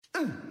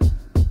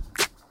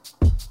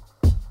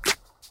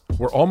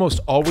We're almost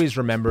always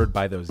remembered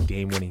by those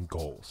game-winning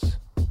goals,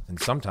 and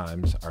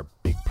sometimes our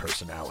big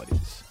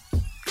personalities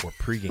or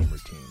pregame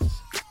routines.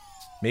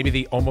 Maybe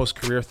the almost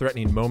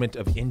career-threatening moment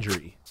of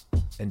injury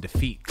and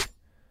defeat,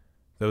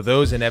 though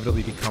those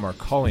inevitably become our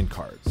calling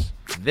cards.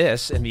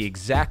 This and the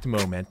exact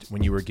moment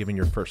when you were given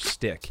your first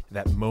stick,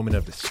 that moment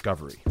of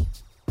discovery.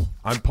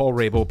 I'm Paul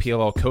Rabel,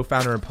 PLL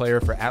co-founder and player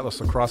for Atlas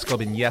Lacrosse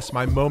Club, and yes,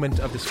 my moment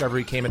of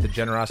discovery came at the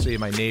generosity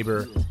of my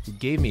neighbor who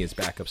gave me his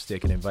backup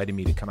stick and invited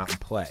me to come out and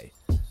play.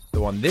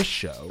 Though on this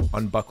show,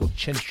 Unbuckled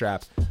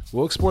Chinstrap,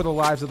 we'll explore the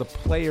lives of the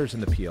players in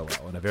the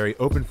PLL in a very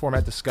open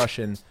format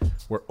discussion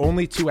where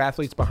only two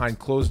athletes behind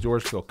closed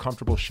doors feel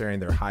comfortable sharing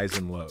their highs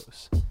and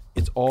lows.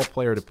 It's all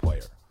player to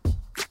player.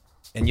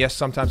 And yes,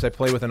 sometimes I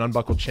play with an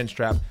unbuckled chin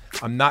strap.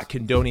 I'm not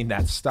condoning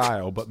that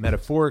style, but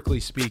metaphorically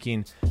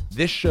speaking,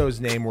 this show's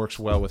name works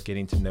well with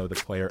getting to know the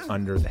player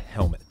under the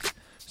helmet.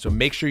 So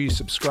make sure you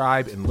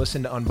subscribe and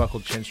listen to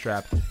Unbuckled Chin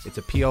Strap. It's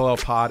a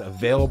PLL pod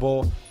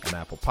available on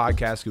Apple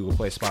Podcasts, Google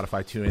Play,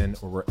 Spotify,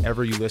 TuneIn, or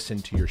wherever you listen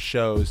to your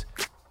shows.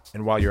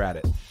 And while you're at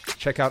it,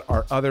 check out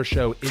our other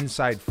show,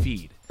 Inside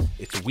Feed.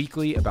 It's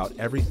weekly about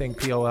everything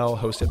PLL,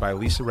 hosted by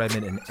Lisa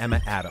Redmond and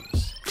Emma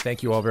Adams.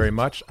 Thank you all very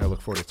much. I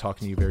look forward to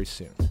talking to you very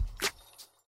soon.